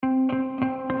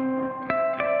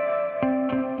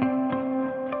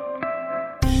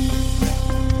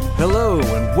Hello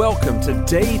and welcome to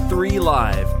Day 3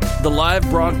 Live, the live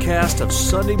broadcast of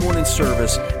Sunday morning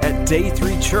service at Day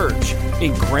 3 Church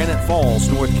in Granite Falls,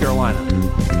 North Carolina.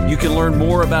 You can learn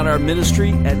more about our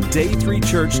ministry at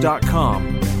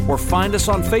day3church.com or find us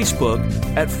on Facebook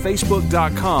at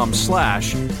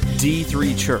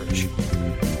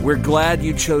facebook.com/D3Church. We're glad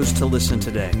you chose to listen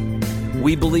today.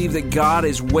 We believe that God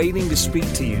is waiting to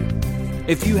speak to you.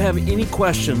 If you have any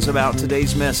questions about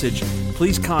today's message,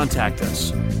 please contact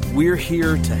us. We're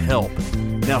here to help.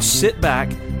 Now sit back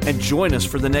and join us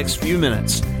for the next few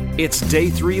minutes. It's Day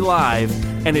 3 Live,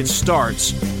 and it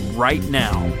starts right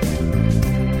now.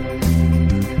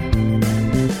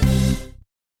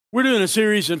 We're doing a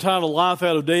series entitled Life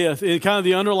Out of Death, and kind of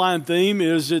the underlying theme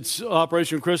is it's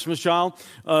Operation Christmas Child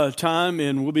time,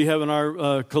 and we'll be having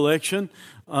our collection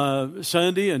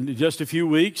Sunday in just a few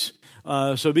weeks.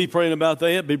 So be praying about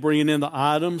that, be bringing in the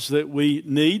items that we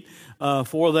need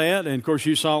for that. And, of course,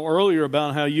 you saw earlier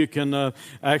about how you can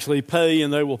actually pay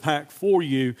and they will pack for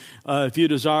you if you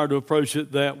desire to approach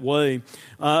it that way.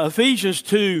 Ephesians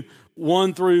 2,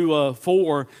 1 through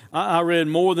 4, I read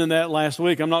more than that last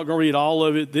week. I'm not going to read all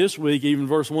of it this week, even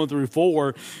verse 1 through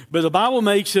 4. But the Bible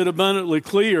makes it abundantly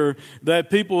clear that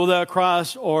people without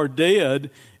Christ are dead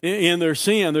in their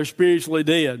sin. They're spiritually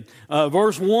dead.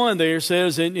 Verse 1 there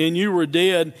says, and you were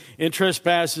dead in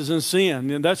trespasses and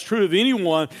sin. And that's true of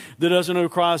anyone that doesn't know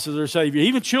Christ as their Savior.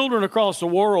 Even children across the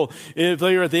world, if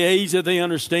they are at the age that they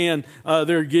understand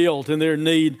their guilt and their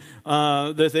need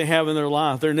that they have in their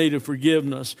life, their need of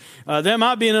forgiveness. That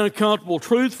might be an uncomfortable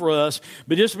truth for us,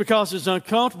 but just because it's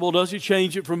uncomfortable doesn't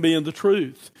change it from being the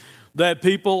truth. That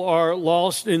people are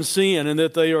lost in sin and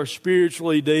that they are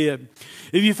spiritually dead.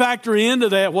 If you factor into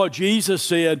that what Jesus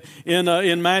said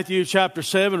in Matthew chapter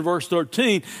 7, verse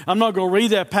 13, I'm not going to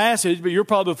read that passage, but you're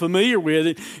probably familiar with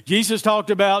it. Jesus talked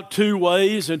about two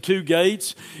ways and two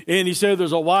gates, and he said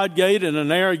there's a wide gate and a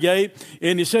narrow gate,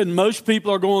 and he said most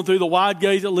people are going through the wide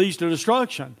gate that leads to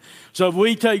destruction. So if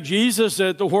we take Jesus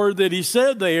at the word that he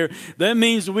said there, that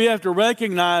means that we have to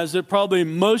recognize that probably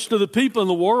most of the people in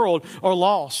the world are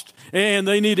lost. And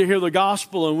they need to hear the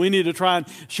gospel, and we need to try and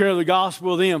share the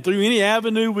gospel with them through any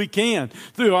avenue we can,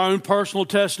 through our own personal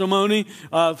testimony,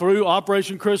 through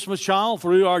Operation Christmas Child,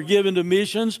 through our giving to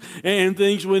missions, and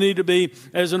things we need to be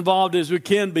as involved as we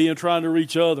can be in trying to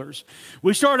reach others.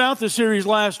 We started out this series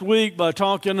last week by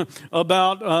talking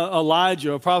about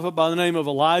Elijah, a prophet by the name of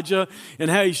Elijah, and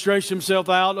how he stretched himself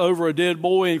out over a dead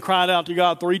boy and cried out to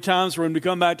God 3 times for him to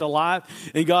come back to life,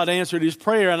 and God answered his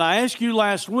prayer. And I asked you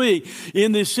last week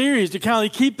in this series to kind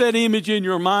of keep that image in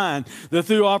your mind, that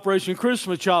through Operation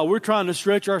Christmas Child, we're trying to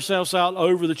stretch ourselves out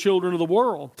over the children of the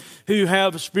world who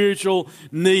have a spiritual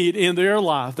need in their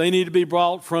life. They need to be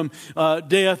brought from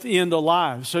death into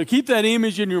life. So keep that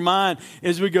image in your mind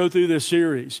as we go through this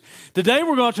series. Today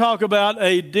we're going to talk about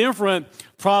a different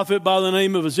prophet by the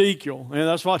name of Ezekiel. And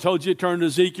that's why I told you to turn to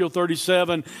Ezekiel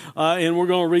 37, and we're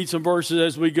going to read some verses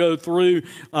as we go through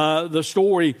the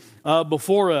story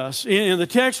before us. In the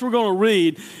text we're going to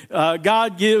read,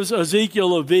 God gives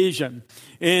Ezekiel a vision.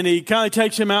 And he kind of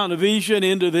takes him out in a vision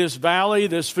into this valley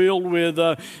that's filled with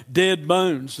dead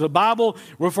bones. The Bible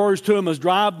refers to them as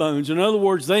dry bones. In other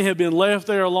words, they have been left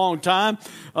there a long time.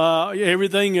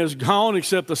 Everything is gone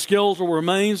except the skeletal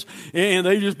remains. And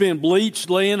they've just been bleached,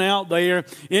 laying out there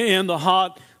in the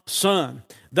hot sun.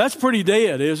 That's pretty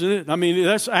dead, isn't it? I mean,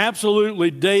 that's absolutely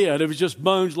dead if it's just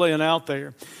bones laying out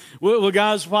there. Well,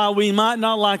 guys, while we might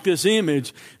not like this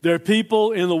image, there are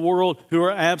people in the world who are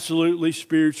absolutely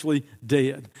spiritually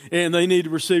dead. And they need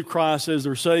to receive Christ as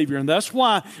their Savior. And that's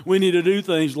why we need to do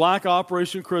things like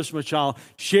Operation Christmas Child,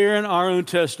 sharing our own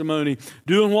testimony,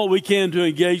 doing what we can to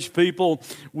engage people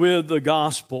with the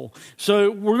gospel. So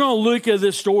we're going to look at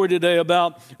this story today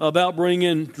about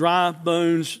bringing dry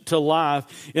bones to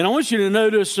life. And I want you to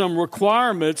notice some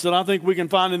requirements that I think we can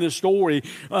find in this story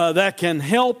that can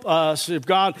help us, if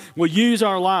God will use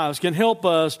our lives, can help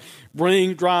us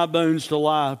bring dry bones to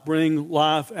life, bring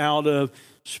life out of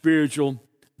spiritual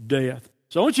death.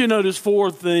 So I want you to notice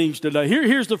 4 things today.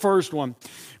 Here's the first one.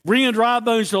 Bringing dry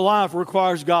bones to life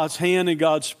requires God's hand and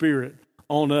God's Spirit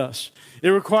on us. It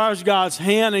requires God's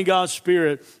hand and God's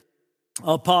Spirit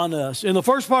upon us. In the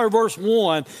first part of verse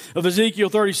 1 of Ezekiel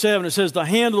 37, it says, "The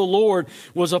hand of the Lord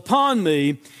was upon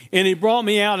me, and he brought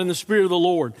me out in the Spirit of the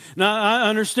Lord." Now, I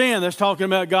understand that's talking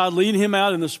about God leading him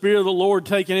out in the Spirit of the Lord,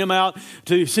 taking him out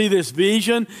to see this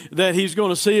vision that he's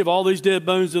going to see of all these dead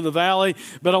bones in the valley.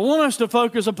 But I want us to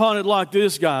focus upon it like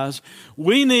this, guys.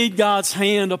 We need God's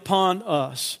hand upon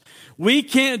us. We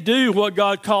can't do what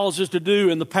God calls us to do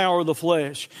in the power of the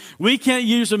flesh. We can't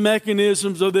use the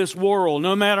mechanisms of this world,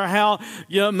 no matter how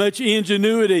much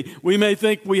ingenuity we may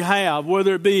think we have,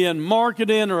 whether it be in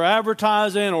marketing or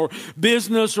advertising or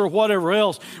business or whatever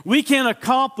else. We can't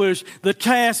accomplish the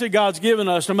task that God's given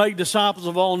us to make disciples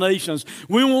of all nations.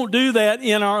 We won't do that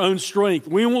in our own strength.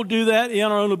 We won't do that in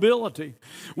our own ability.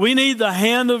 We need the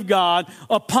hand of God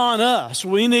upon us.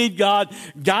 We need God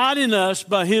guiding us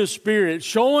by His Spirit,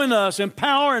 showing us,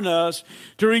 empowering us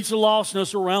to reach the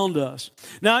lostness around us.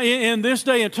 Now, in this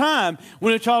day and time,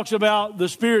 when it talks about the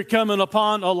Spirit coming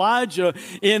upon Elijah,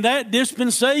 in that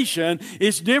dispensation,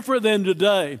 it's different than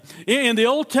today. In the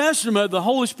Old Testament, the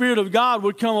Holy Spirit of God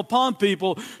would come upon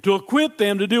people to equip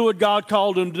them to do what God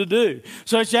called them to do,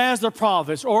 such as the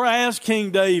prophets or as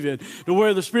King David, to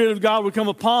where the Spirit of God would come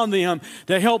upon them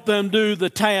to help them do the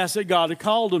task that God had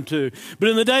called them to. But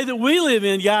in the day that we live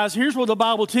in, guys, here's what the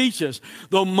Bible teaches.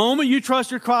 The moment you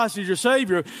trusted Christ as your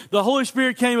Savior, the Holy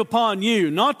Spirit came upon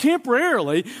you, not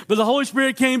temporarily, but the Holy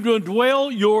Spirit came to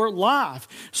indwell your life.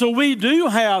 So we do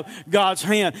have God's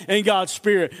hand and God's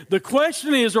Spirit. The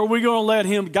question is, are we going to let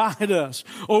Him guide us?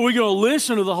 Or are we going to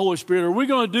listen to the Holy Spirit? Are we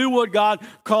going to do what God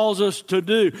calls us to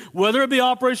do? Whether it be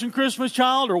Operation Christmas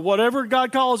Child or whatever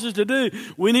God calls us to do,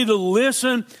 we need to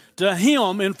listen to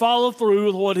Him and follow through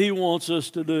with what He wants us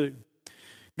to do.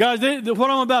 Guys,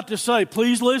 what I'm about to say,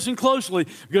 please listen closely,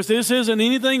 because this isn't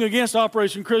anything against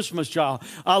Operation Christmas Child.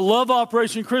 I love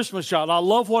Operation Christmas Child. I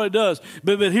love what it does.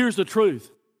 But here's the truth.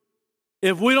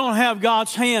 If we don't have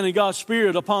God's hand and God's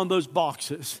Spirit upon those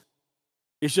boxes,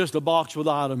 it's just a box with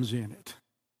items in it.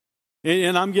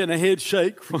 And I'm getting a head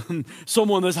shake from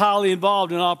someone that's highly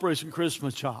involved in Operation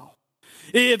Christmas Child.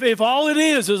 If all it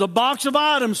is a box of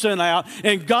items sent out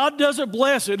and God doesn't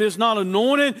bless it, it's not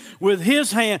anointed with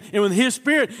His hand and with His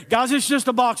Spirit, guys, it's just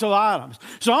a box of items.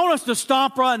 So I want us to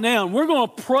stop right now, and we're going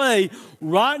to pray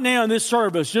right now in this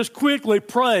service. Just quickly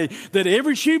pray that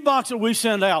every shoebox that we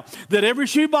send out, that every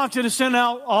shoebox that is sent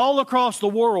out all across the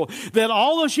world, that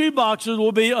all the shoeboxes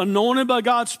will be anointed by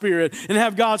God's Spirit and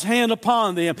have God's hand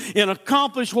upon them and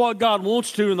accomplish what God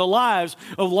wants to in the lives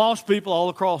of lost people all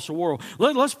across the world.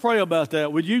 Let's pray about that.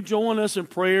 Would you join us in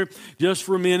prayer just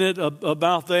for a minute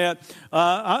about that?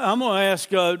 I'm going to ask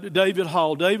David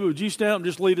Hall. David, would you stand up and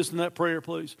just lead us in that prayer,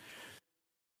 please?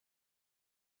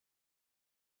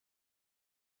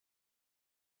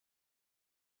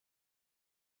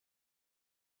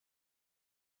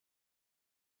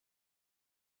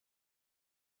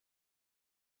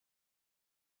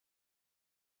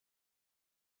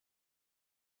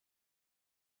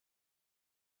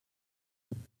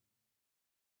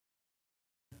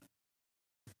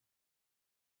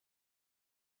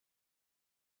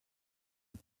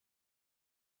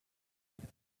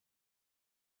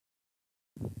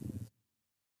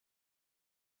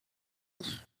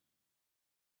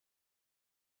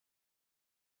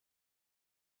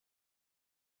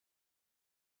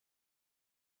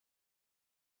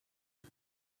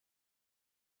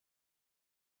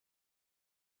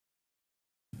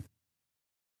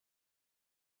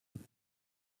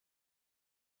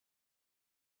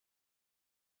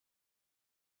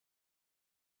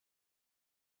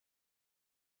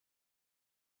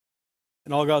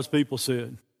 And all God's people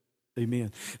said,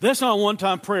 amen. That's not a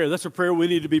one-time prayer. That's a prayer we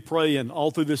need to be praying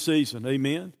all through this season.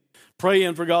 Amen.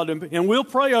 Praying for God. And we'll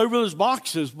pray over those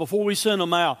boxes before we send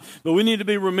them out. But we need to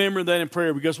be remembering that in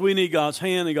prayer, because we need God's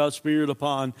hand and God's Spirit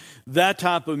upon that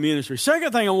type of ministry.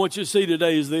 Second thing I want you to see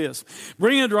today is this.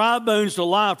 Bringing dry bones to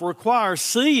life requires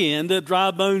seeing that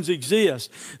dry bones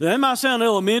exist. Now, that might sound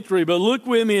elementary, but look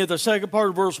with me at the second part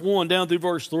of verse 1 down through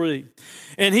verse 3.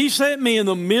 And He set me in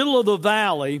the middle of the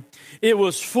valley. It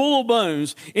was full of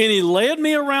bones, and He led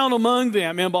me around among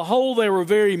them. And behold, there were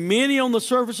very many on the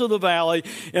surface of the valley,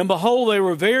 and behold, they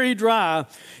were very dry.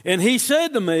 And He said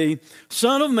to me,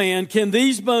 Son of man, can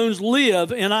these bones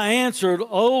live? And I answered,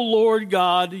 O Lord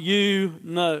God, you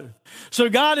know. So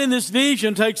God in this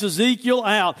vision takes Ezekiel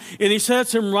out, and He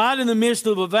sets him right in the midst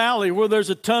of a valley where there's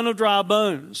a ton of dry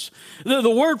bones. The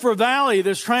word for valley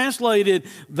that's translated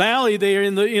valley there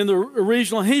in the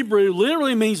original Hebrew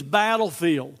literally means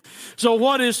battlefield. So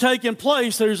what is taking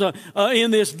place, there's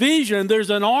in this vision, there's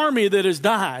an army that has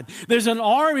died. There's an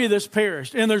army that's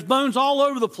perished, and there's bones all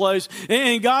over the place.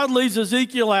 And God leads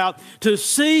Ezekiel out to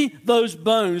see those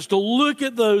bones, to look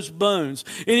at those bones.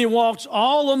 And He walks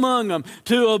all among them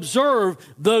to observe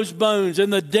those bones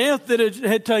and the death that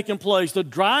had taken place, the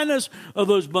dryness of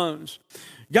those bones.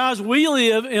 Guys, we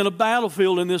live in a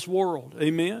battlefield in this world.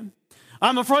 Amen.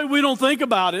 I'm afraid we don't think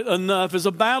about it enough as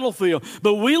a battlefield.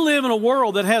 But we live in a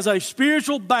world that has a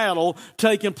spiritual battle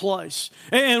taking place.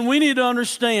 And we need to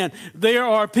understand there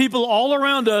are people all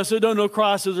around us that don't know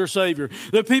Christ as their Savior.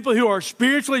 There are people who are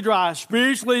spiritually dry,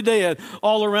 spiritually dead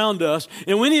all around us.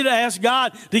 And we need to ask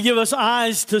God to give us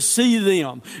eyes to see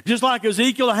them. Just like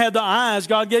Ezekiel had the eyes,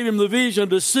 God gave him the vision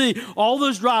to see all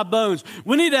those dry bones.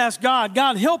 We need to ask God,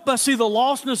 God, help us see the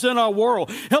lostness in our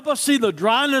world. Help us see the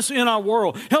dryness in our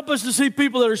world. Help us to see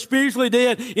people that are spiritually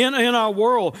dead in our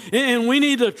world. And we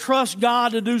need to trust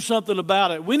God to do something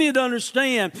about it. We need to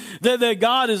understand that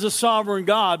God is a sovereign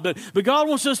God. But God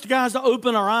wants us guys to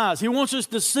open our eyes. He wants us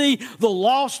to see the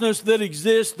lostness that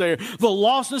exists there. The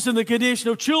lostness in the condition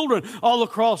of children all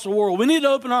across the world. We need to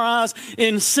open our eyes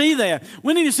and see that.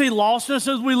 We need to see lostness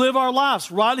as we live our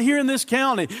lives. Right here in this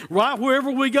county. Right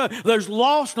wherever we go. There's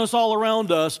lostness all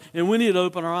around us. And we need to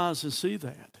open our eyes and see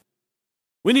that.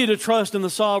 We need to trust in the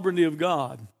sovereignty of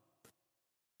God.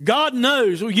 God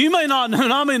knows. You may not know,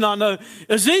 and I may not know.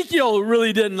 Ezekiel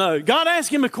really didn't know. God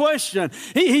asked him a question.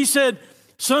 He said,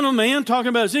 Son of man, talking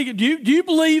about Ezekiel, do you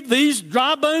believe these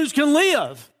dry bones can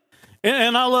live?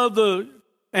 And I love the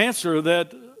answer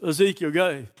that Ezekiel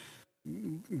gave.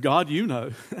 God, you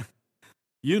know.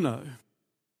 You know.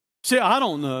 See, I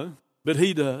don't know, but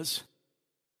he does.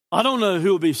 I don't know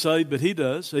who will be saved, but he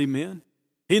does. Amen.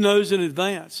 He knows in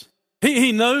advance.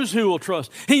 He knows who will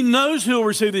trust. He knows who will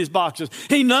receive these boxes.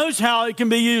 He knows how it can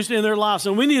be used in their lives.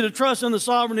 And we need to trust in the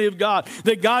sovereignty of God,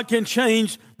 that God can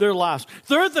change their lives.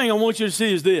 Third thing I want you to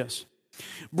see is this.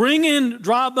 Bringing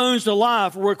dry bones to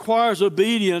life requires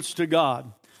obedience to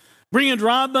God. Bringing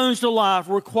dry bones to life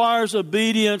requires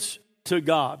obedience to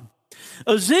God.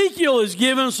 Ezekiel is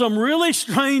given some really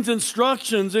strange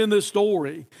instructions in this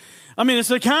story. I mean, it's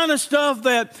the kind of stuff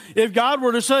that if God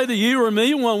were to say to you or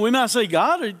me, well, we might say,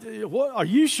 God, are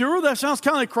you sure? That sounds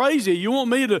kind of crazy. You want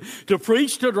me to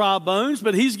preach to dry bones?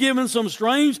 But he's given some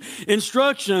strange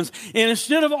instructions. And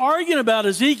instead of arguing about it,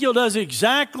 Ezekiel does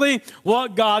exactly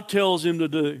what God tells him to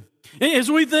do. As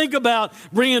we think about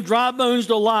bringing dry bones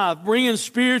to life, bringing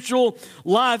spiritual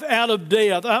life out of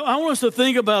death, I want us to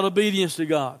think about obedience to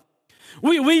God.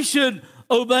 We should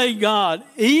obey God,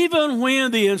 even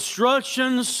when the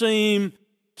instructions seem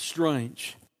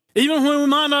strange. Even when we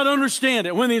might not understand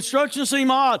it. When the instructions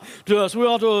seem odd to us, we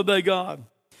ought to obey God.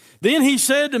 Then he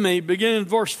said to me, beginning in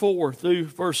verse 4 through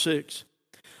verse 6,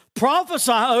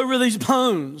 prophesy over these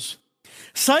bones.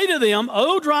 Say to them,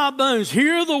 O dry bones,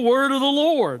 hear the word of the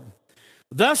Lord.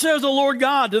 Thus says the Lord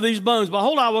God to these bones,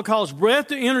 behold, I will cause breath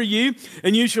to enter you,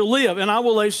 and you shall live. And I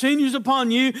will lay sinews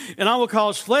upon you, and I will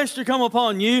cause flesh to come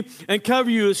upon you, and cover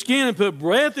you with skin, and put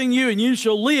breath in you, and you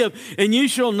shall live, and you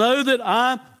shall know that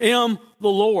I am the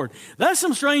Lord. That's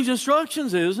some strange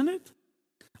instructions, isn't it?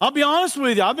 I'll be honest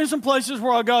with you. I've been some places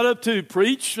where I got up to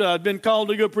preach. I'd been called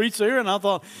to go preach there, and I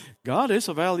thought, God, it's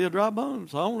a valley of dry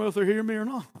bones. I don't know if they're hearing me or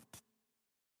not.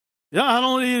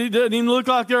 Yeah, it doesn't even look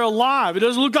like they're alive. It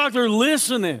doesn't look like they're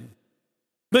listening.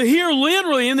 But here,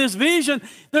 literally, in this vision,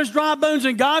 there's dry bones,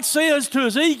 and God says to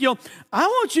Ezekiel, I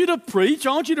want you to preach, I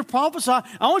want you to prophesy,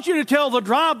 I want you to tell the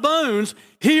dry bones,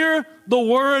 hear the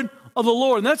word of the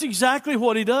Lord. And that's exactly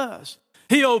what he does.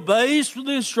 He obeys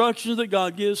the instructions that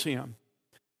God gives him.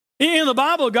 In the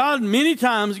Bible, God many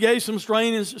times gave some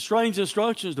strange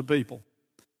instructions to people.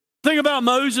 Think about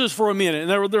Moses for a minute.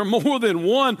 And there are more than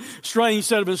one strange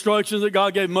set of instructions that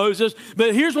God gave Moses.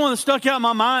 But here's one that stuck out in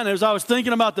my mind as I was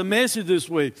thinking about the message this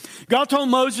week. God told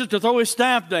Moses to throw his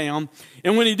staff down,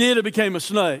 and when he did, it became a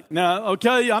snake. Now,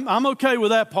 okay, I'm okay with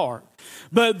that part.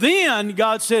 But then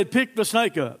God said, pick the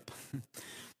snake up.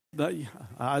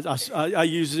 I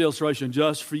use this illustration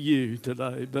just for you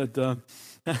today. But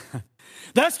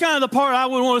that's kind of the part I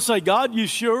would want to say, God, you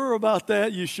sure about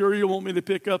that? You sure you want me to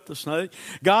pick up the snake?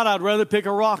 God, I'd rather pick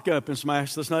a rock up and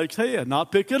smash the snake's head,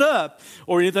 not pick it up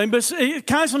or anything. But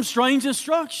kind of some strange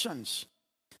instructions.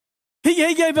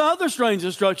 He gave other strange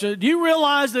instructions. Do you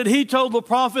realize that he told the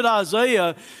prophet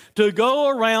Isaiah to go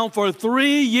around for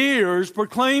 3 years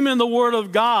proclaiming the word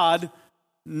of God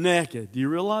naked? Do you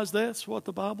realize that's what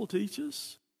the Bible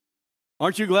teaches?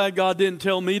 Aren't you glad God didn't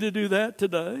tell me to do that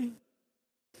today?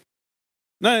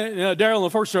 Now, Darrell in the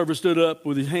first service stood up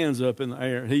with his hands up in the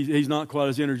air. He's not quite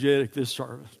as energetic this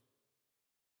service.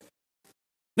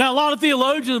 Now, a lot of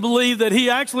theologians believe that he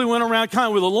actually went around kind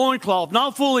of with a loincloth,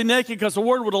 not fully naked because the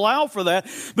word would allow for that.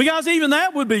 Because even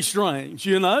that would be strange,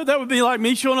 you know. That would be like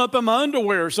me showing up in my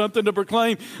underwear or something to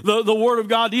proclaim the word of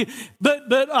God to you.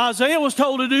 But Isaiah was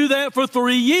told to do that for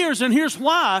 3 years, and here's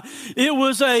why. It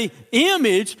was an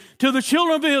image to the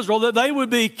children of Israel that they would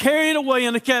be carried away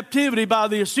into captivity by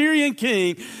the Assyrian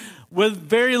king with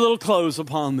very little clothes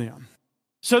upon them.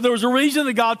 So there was a reason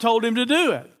that God told him to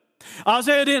do it.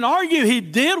 Isaiah didn't argue. He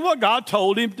did what God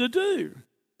told him to do.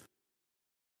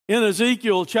 In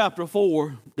Ezekiel chapter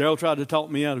 4, Daryl tried to talk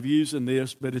me out of using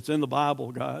this, but it's in the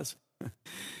Bible, guys.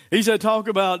 He said, talk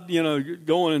about,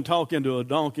 going and talking to a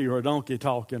donkey or a donkey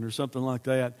talking or something like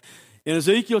that. In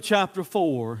Ezekiel chapter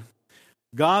 4,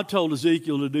 God told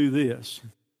Ezekiel to do this.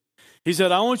 He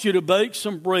said, I want you to bake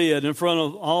some bread in front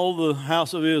of all the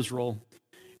house of Israel,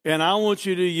 and I want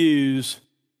you to use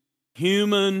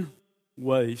human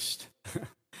waste.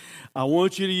 I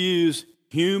want you to use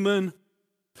human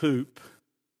poop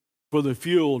for the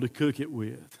fuel to cook it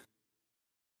with.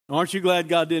 Aren't you glad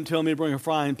God didn't tell me to bring a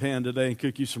frying pan today and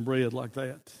cook you some bread like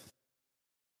that?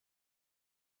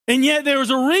 And yet there was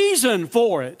a reason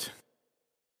for it.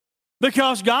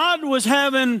 Because God was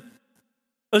having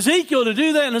Ezekiel to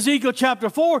do that in Ezekiel chapter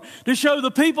 4 to show the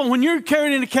people when you're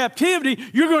carried into captivity,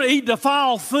 you're going to eat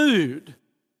defiled food.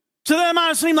 So that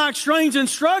might seem like strange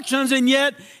instructions, and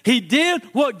yet he did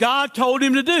what God told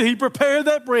him to do. He prepared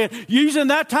that bread using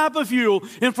that type of fuel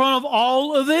in front of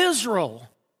all of Israel.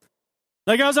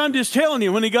 Now, guys, I'm just telling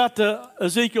you, when he got to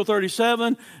Ezekiel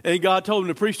 37 and God told him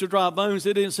to preach to dry bones,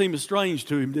 it didn't seem as strange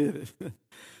to him, did it?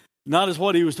 Not as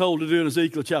what he was told to do in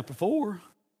Ezekiel chapter 4.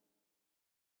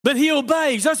 But he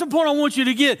obeys. That's the point I want you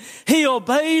to get. He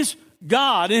obeys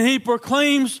God, and he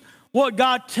proclaims what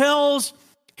God tells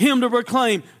him to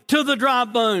proclaim to the dry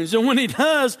bones. And when he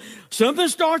does, something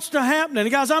starts to happen.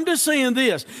 And guys, I'm just saying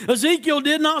this. Ezekiel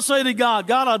did not say to God,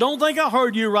 God, I don't think I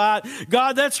heard you right.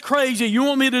 God, that's crazy. You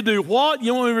want me to do what?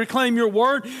 You want me to reclaim your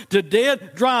word to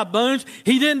dead, dry bones?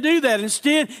 He didn't do that.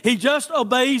 Instead, he just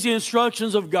obeys the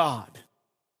instructions of God.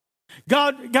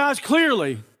 God, guys,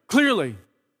 clearly,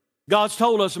 God's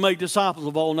told us to make disciples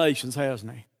of all nations,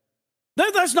 hasn't he?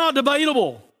 That's not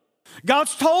debatable.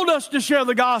 God's told us to share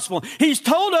the gospel. He's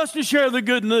told us to share the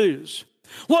good news.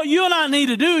 What you and I need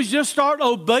to do is just start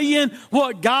obeying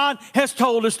what God has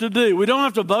told us to do. We don't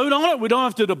have to vote on it. We don't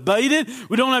have to debate it.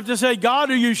 We don't have to say, God,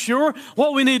 are you sure?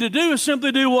 What we need to do is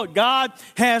simply do what God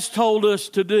has told us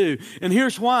to do. And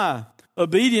here's why.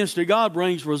 Obedience to God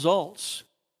brings results.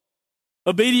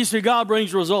 Obedience to God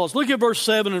brings results. Look at verse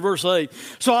 7 and verse 8.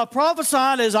 So I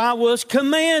prophesied as I was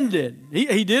commanded.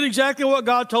 He did exactly what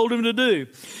God told him to do.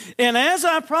 And as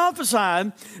I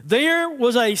prophesied, there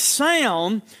was a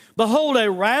sound. Behold,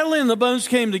 a rattling, and the bones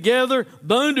came together,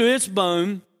 bone to its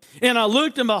bone. And I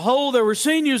looked, and behold, there were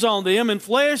sinews on them, and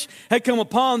flesh had come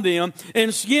upon them,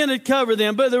 and skin had covered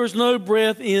them, but there was no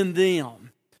breath in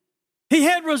them. He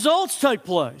had results take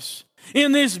place.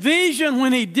 In this vision,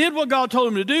 when he did what God told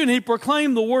him to do, and he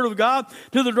proclaimed the word of God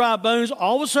to the dry bones,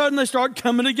 all of a sudden they started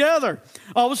coming together.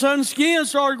 All of a sudden skin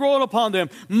started growing upon them.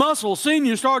 Muscles,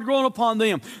 sinews started growing upon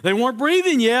them. They weren't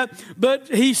breathing yet, but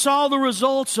he saw the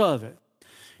results of it.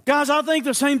 Guys, I think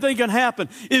the same thing can happen.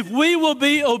 If we will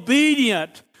be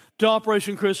obedient to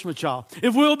Operation Christmas Child,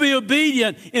 if we'll be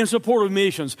obedient in support of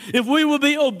missions, if we will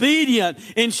be obedient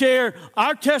and share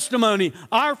our testimony,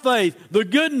 our faith, the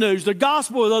good news, the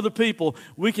gospel with other people,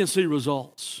 we can see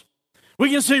results. We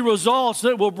can see results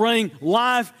that will bring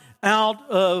life out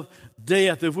of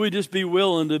death if we just be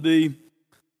willing to be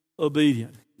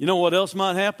obedient. You know what else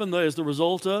might happen as the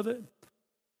result of it?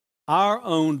 Our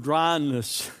own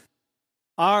dryness,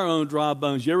 our own dry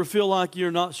bones. You ever feel like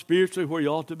you're not spiritually where you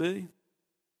ought to be?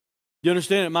 You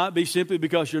understand? It might be simply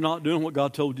because you're not doing what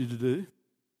God told you to do.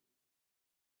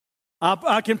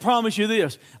 I can promise you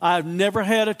this. I've never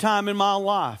had a time in my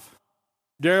life.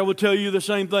 Darryl would tell you the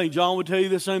same thing. John would tell you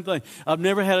the same thing. I've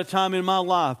never had a time in my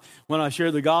life when I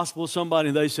shared the gospel with somebody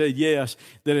and they said yes,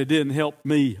 that it didn't help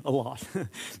me a lot.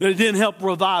 That it didn't help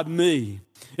revive me.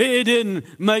 It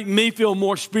didn't make me feel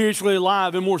more spiritually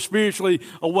alive and more spiritually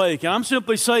awake. And I'm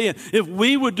simply saying, if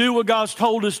we would do what God's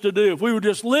told us to do, if we would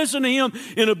just listen to Him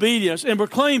in obedience and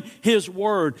proclaim His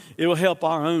word, it will help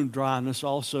our own dryness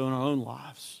also in our own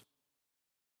lives.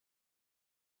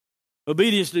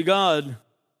 Obedience to God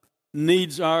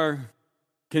needs our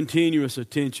continuous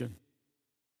attention.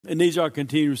 It needs our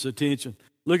continuous attention.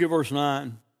 Look at verse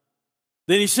 9.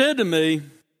 Then He said to me,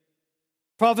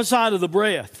 prophesy to the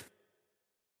breath.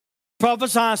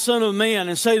 Prophesy, Son of Man,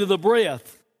 and say to the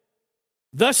breath,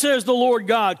 thus says the Lord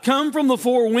God, come from the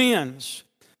four winds,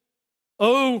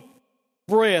 O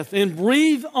breath, and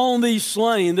breathe on these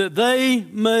slain that they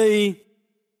may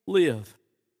live.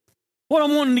 What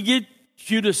I'm wanting to get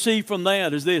you to see from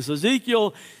that is this.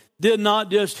 Ezekiel did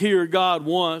not just hear God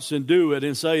once and do it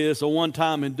and say it's a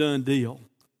one-time and done deal.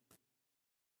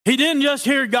 He didn't just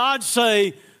hear God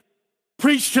say,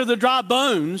 preach to the dry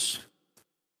bones.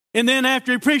 And then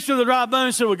after he preached to the dry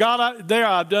bones, he said, well, God,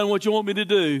 I've done what you want me to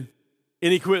do.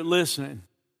 And he quit listening.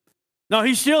 No,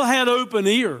 he still had open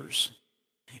ears.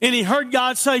 And he heard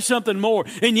God say something more.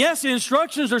 And yes, the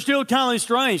instructions are still kind of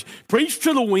strange. Preach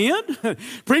to the wind,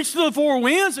 preach to the four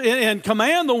winds, and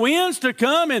command the winds to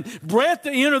come and breath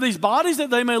to enter these bodies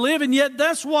that they may live. And yet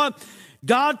that's what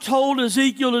God told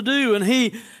Ezekiel to do. And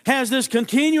he has this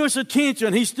continuous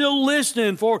attention. He's still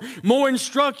listening for more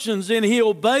instructions, and he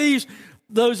obeys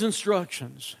those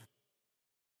instructions.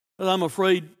 But I'm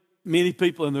afraid many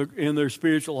people in their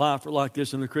spiritual life are like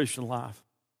this in their Christian life.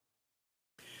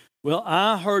 Well,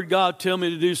 I heard God tell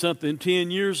me to do something 10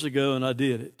 years ago, and I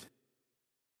did it.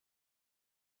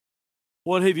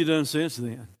 What have you done since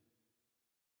then?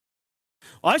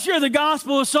 Well, I shared the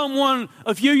gospel with someone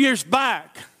a few years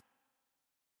back.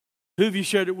 Who have you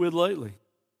shared it with lately?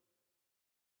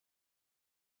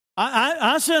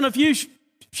 I sent a few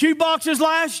shoe boxes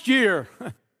last year.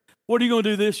 What are you going to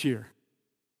do this year?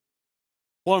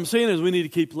 What I'm saying is we need to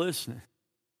keep listening.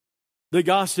 That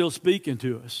God's still speaking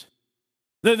to us.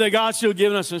 That God's still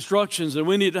giving us instructions, and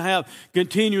we need to have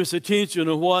continuous attention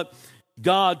to what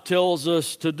God tells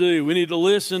us to do. We need to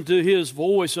listen to His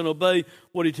voice and obey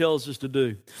what He tells us to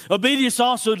do. Obedience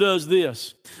also does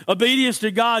this. Obedience to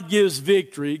God gives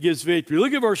victory. It gives victory.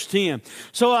 Look at verse 10.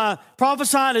 So I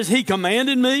prophesied as He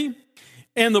commanded me,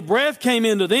 and the breath came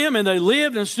into them, and they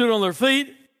lived and stood on their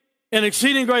feet, an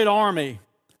exceeding great army.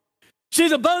 See,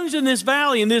 the bones in this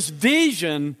valley, in this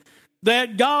vision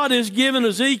that God has given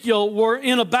Ezekiel, were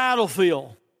in a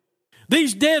battlefield.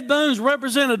 These dead bones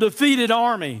represent a defeated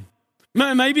army.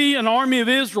 Maybe an army of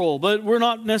Israel, but we're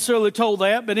not necessarily told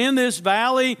that. But in this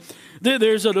valley,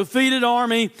 there's a defeated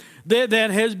army that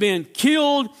has been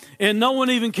killed, and no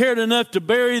one even cared enough to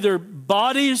bury their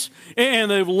bodies, and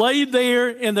they've laid there,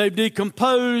 and they've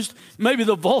decomposed. Maybe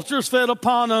the vultures fed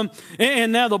upon them,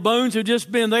 and now the bones have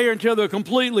just been there until they're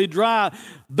completely dry,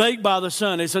 baked by the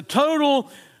sun. It's a total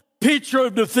picture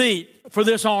of defeat for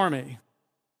this army.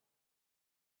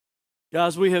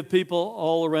 Guys, we have people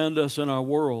all around us in our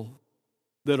world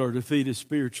that are defeated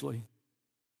spiritually.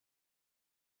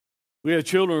 We have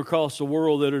children across the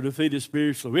world that are defeated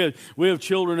spiritually. We have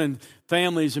children and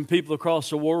families and people across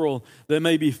the world that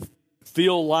maybe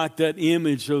feel like that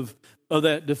image of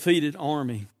that defeated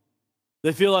army.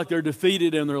 They feel like they're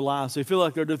defeated in their lives. They feel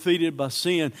like they're defeated by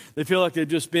sin. They feel like they've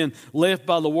just been left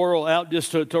by the world out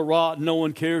just to rot, and no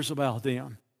one cares about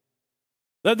them.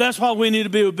 That's why we need to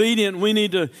be obedient. We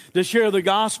need to share the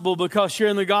gospel, because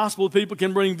sharing the gospel, people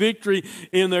can bring victory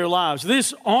in their lives.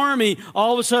 This army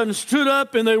all of a sudden stood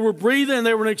up, and they were breathing, and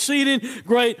they were an exceeding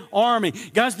great army.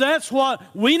 Guys, that's what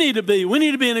we need to be. We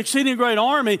need to be an exceeding great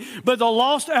army. But the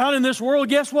lost out in this world,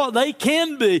 guess what? They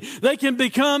can be. They can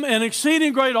become an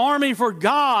exceeding great army for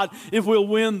God if we'll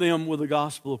win them with the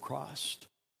gospel of Christ.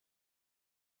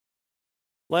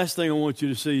 Last thing I want you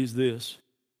to see is this.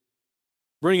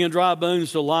 Bringing dry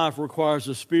bones to life requires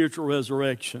a spiritual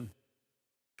resurrection,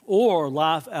 or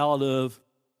life out of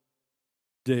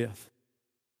death.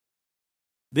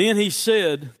 Then he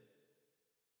said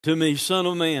to me, Son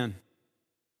of man,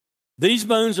 these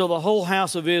bones are the whole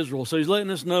house of Israel. So he's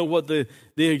letting us know what the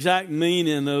exact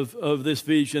meaning of this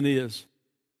vision is.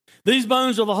 These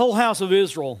bones are the whole house of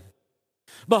Israel.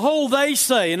 Behold, they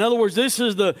say, in other words, this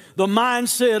is the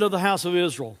mindset of the house of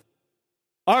Israel.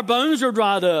 Our bones are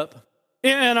dried up,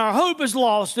 and our hope is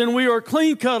lost, and we are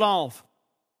clean cut off.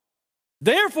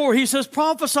 Therefore, he says,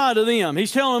 prophesy to them.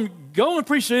 He's telling them, go and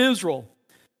preach to Israel.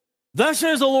 Thus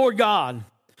says the Lord God,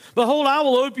 behold, I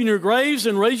will open your graves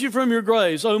and raise you from your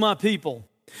graves, O my people.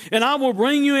 And I will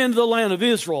bring you into the land of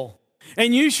Israel.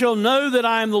 And you shall know that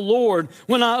I am the Lord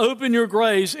when I open your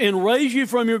graves and raise you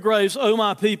from your graves, O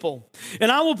my people.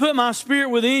 And I will put my spirit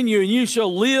within you, and you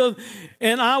shall live,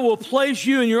 and I will place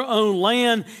you in your own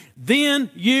land. Then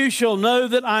you shall know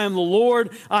that I am the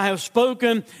Lord. I have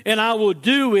spoken, and I will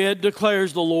do it,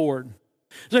 declares the Lord.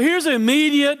 So here's the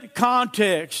immediate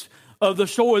context of the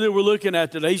story that we're looking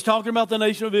at today. He's talking about the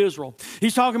nation of Israel.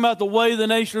 He's talking about the way the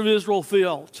nation of Israel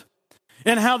felt,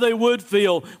 and how they would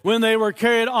feel when they were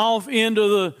carried off into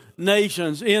the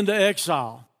nations, into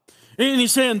exile. And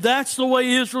he's saying that's the way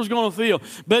Israel's going to feel.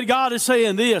 But God is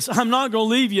saying this, I'm not going to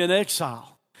leave you in exile.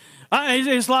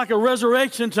 It's like a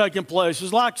resurrection taking place.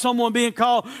 It's like someone being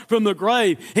called from the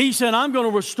grave. He said, I'm going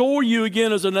to restore you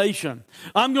again as a nation.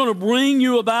 I'm going to bring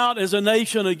you about as a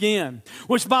nation again.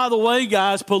 Which, by the way,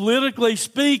 guys, politically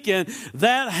speaking,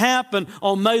 that happened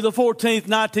on May the 14th,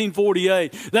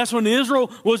 1948. That's when Israel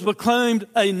was proclaimed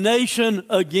a nation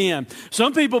again.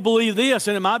 Some people believe this,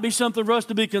 and it might be something for us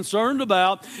to be concerned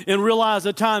about and realize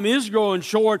that time is growing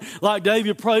short, like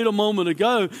David prayed a moment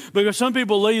ago, because some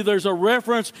people believe there's a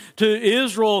reference to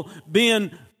Israel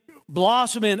being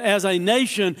blossoming as a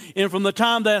nation, and from the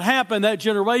time that happened, that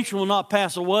generation will not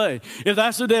pass away. If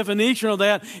that's the definition of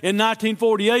that, in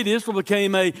 1948, Israel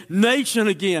became a nation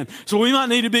again. So we might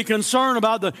need to be concerned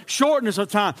about the shortness of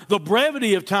time, the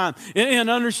brevity of time, and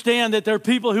understand that there are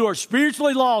people who are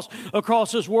spiritually lost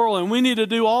across this world, and we need to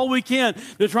do all we can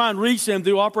to try and reach them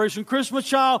through Operation Christmas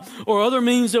Child or other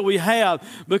means that we have,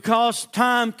 because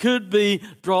time could be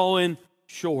drawing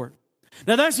short.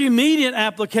 Now, that's the immediate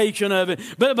application of it,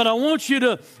 but I want you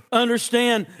to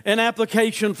understand an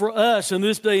application for us in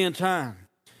this day and time.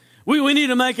 We need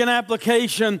to make an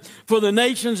application for the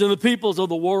nations and the peoples of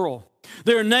the world.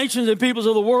 There are nations and peoples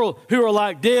of the world who are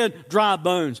like dead, dry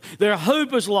bones. Their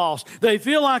hope is lost. They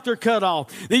feel like they're cut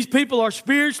off. These people are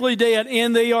spiritually dead,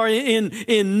 and they are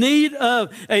in need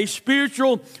of a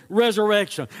spiritual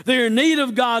resurrection. They're in need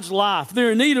of God's life.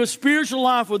 They're in need of spiritual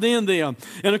life within them.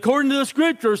 And according to the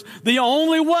Scriptures, the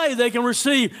only way they can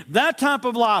receive that type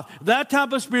of life, that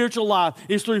type of spiritual life,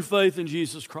 is through faith in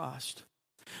Jesus Christ.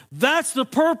 That's the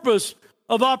purpose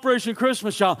of Operation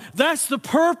Christmas Child. That's the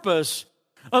purpose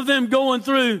of them going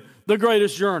through the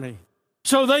greatest journey,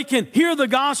 so they can hear the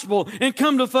gospel and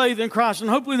come to faith in Christ, and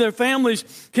hopefully their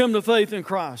families come to faith in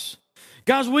Christ.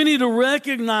 Guys, we need to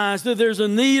recognize that there's a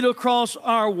need across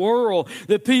our world,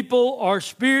 that people are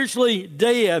spiritually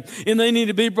dead, and they need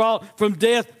to be brought from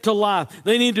death to life.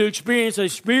 They need to experience a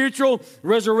spiritual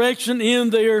resurrection in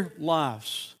their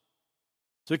lives.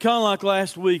 So kind of like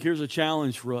last week, here's a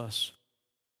challenge for us.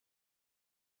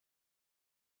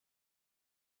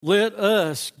 Let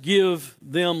us give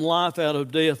them life out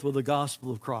of death with the gospel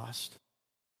of Christ.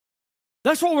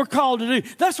 That's what we're called to do.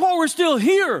 That's why we're still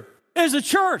here as a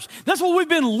church. That's what we've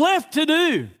been left to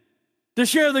do, to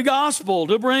share the gospel,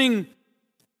 to bring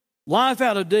life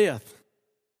out of death.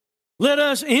 Let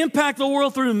us impact the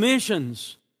world through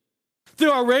missions, through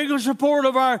our regular support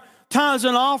of our tithes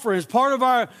and offerings. Part of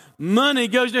our money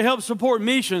goes to help support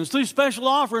missions, through special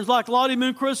offerings like Lottie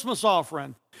Moon Christmas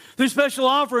offering, through special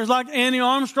offerings like Annie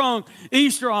Armstrong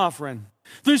Easter offering,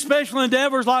 through special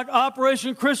endeavors like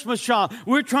Operation Christmas Child.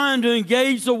 We're trying to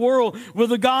engage the world with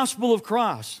the gospel of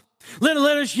Christ. Let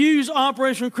us use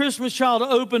Operation Christmas Child to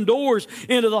open doors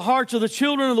into the hearts of the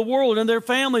children of the world and their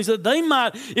families, that they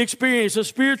might experience a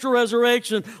spiritual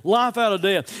resurrection, life out of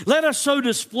death. Let us so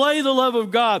display the love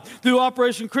of God through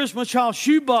Operation Christmas Child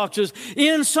shoeboxes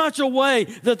in such a way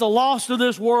that the lost of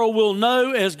this world will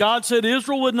know, as God said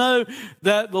Israel would know,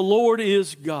 that the Lord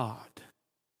is God.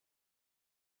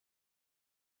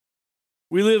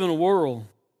 We live in a world,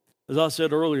 as I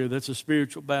said earlier, that's a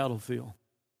spiritual battlefield.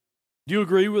 Do you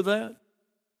agree with that?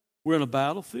 We're in a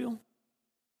battlefield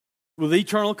with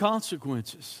eternal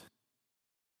consequences.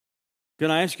 Can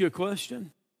I ask you a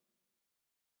question?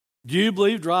 Do you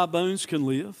believe dry bones can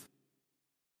live?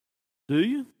 Do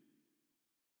you?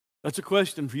 That's a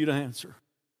question for you to answer.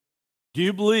 Do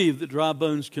you believe that dry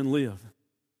bones can live?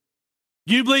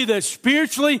 Do you believe that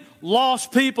spiritually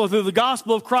lost people through the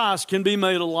gospel of Christ can be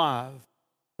made alive?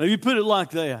 Maybe put it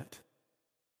like that.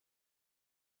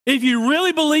 If you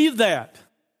really believe that,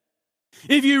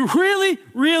 if you really,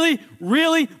 really,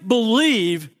 really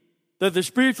believe that the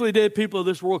spiritually dead people of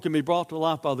this world can be brought to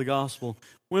life by the gospel,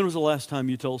 when was the last time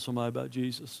you told somebody about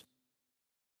Jesus?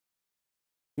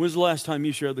 When was the last time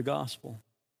you shared the gospel?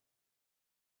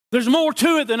 There's more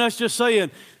to it than us just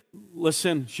saying, let's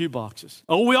send shoeboxes.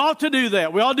 Oh, we ought to do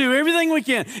that. We ought to do everything we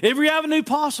can, every avenue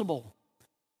possible.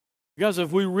 Because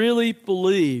if we really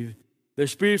believe that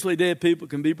spiritually dead people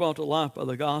can be brought to life by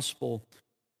the gospel,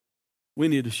 we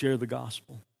need to share the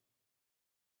gospel.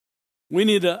 We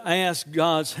need to ask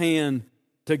God's hand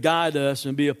to guide us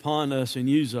and be upon us and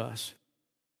use us.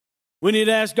 We need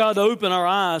to ask God to open our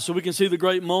eyes so we can see the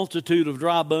great multitude of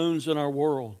dry bones in our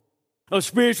world, of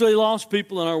spiritually lost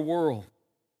people in our world.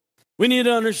 We need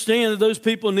to understand that those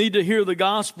people need to hear the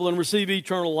gospel and receive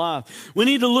eternal life. We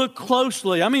need to look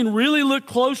closely. Really look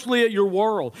closely at your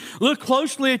world. Look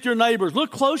closely at your neighbors. Look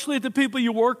closely at the people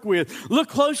you work with. Look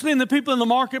closely at the people in the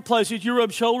marketplace that you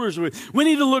rub shoulders with. We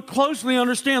need to look closely and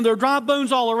understand there are dry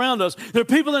bones all around us. There are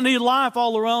people that need life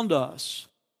all around us.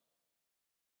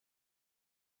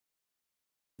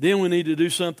 Then we need to do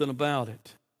something about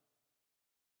it.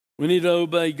 We need to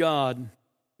obey God,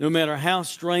 no matter how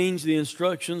strange the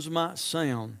instructions might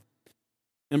sound,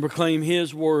 and proclaim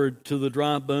His word to the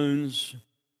dry bones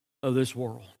of this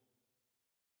world.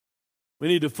 We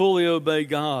need to fully obey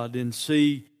God and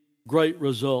see great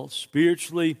results.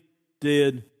 Spiritually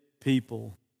dead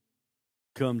people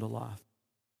come to life.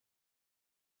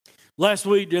 Last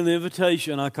week during the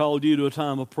invitation, I called you to a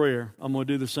time of prayer. I'm going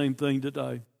to do the same thing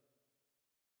today.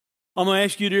 I'm going to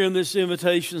ask you during this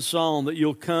invitation song that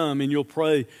you'll come and you'll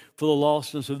pray for the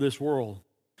lostness of this world.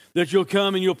 That you'll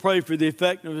come and you'll pray for the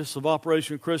effectiveness of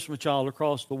Operation Christmas Child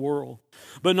across the world.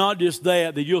 But not just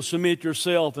that you'll submit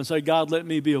yourself and say, God, let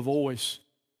me be a voice.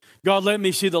 God, let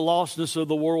me see the lostness of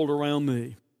the world around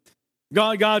me.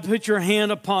 God, put your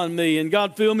hand upon me, and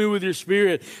God, fill me with your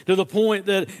Spirit to the point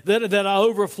that I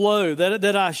overflow,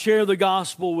 that I share the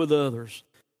gospel with others.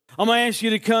 I'm going to ask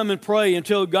you to come and pray and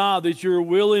tell God that you're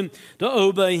willing to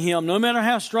obey Him, no matter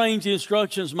how strange the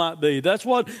instructions might be. That's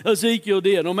what Ezekiel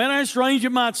did. No matter how strange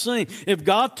it might seem, if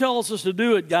God tells us to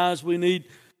do it, guys, we need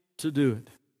to do it.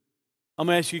 I'm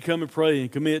going to ask you to come and pray and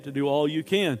commit to do all you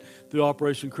can through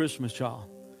Operation Christmas Child.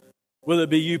 Whether it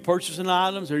be you purchasing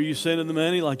items or you sending the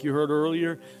money like you heard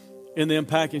earlier, and then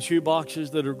packing shoe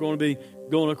boxes that are going to be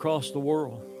going across the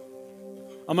world.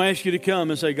 I'm going to ask you to come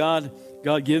and say, God,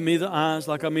 give me the eyes,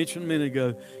 like I mentioned a minute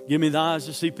ago. Give me the eyes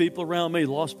to see people around me,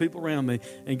 lost people around me.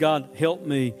 And God, help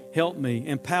me,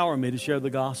 empower me to share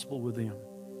the gospel with them.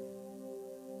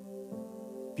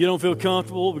 If you don't feel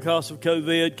comfortable because of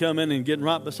COVID coming and getting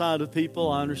right beside the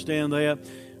people, I understand that.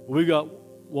 We've got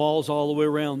walls all the way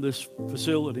around this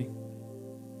facility.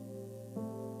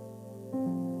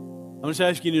 I'm just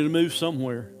asking you to move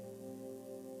somewhere.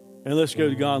 And let's go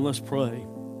to God and let's pray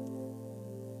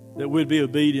that we'd be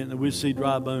obedient, that we'd see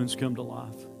dry bones come to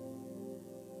life.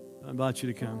 I invite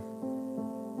you to come.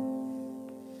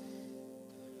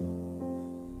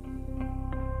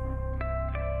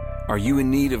 Are you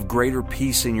in need of greater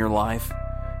peace in your life?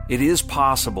 It is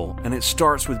possible, and it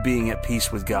starts with being at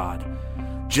peace with God.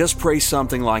 Just pray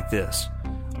something like this.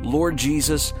 Lord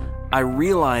Jesus, I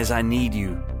realize I need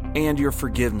you and your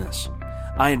forgiveness.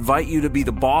 I invite you to be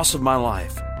the boss of my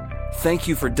life. Thank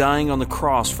you for dying on the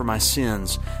cross for my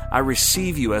sins. I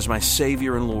receive you as my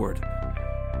Savior and Lord.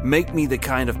 Make me the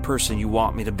kind of person you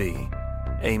want me to be.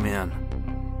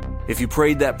 Amen. If you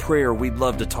prayed that prayer, we'd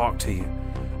love to talk to you.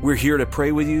 We're here to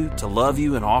pray with you, to love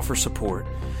you, and offer support.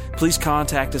 Please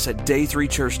contact us at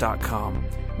day3church.com.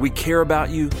 We care about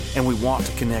you, and we want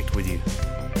to connect with you.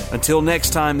 Until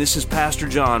next time, this is Pastor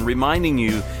John reminding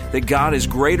you that God is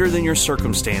greater than your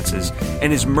circumstances,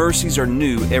 and His mercies are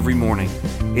new every morning.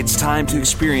 It's time to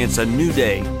experience a new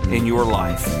day in your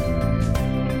life.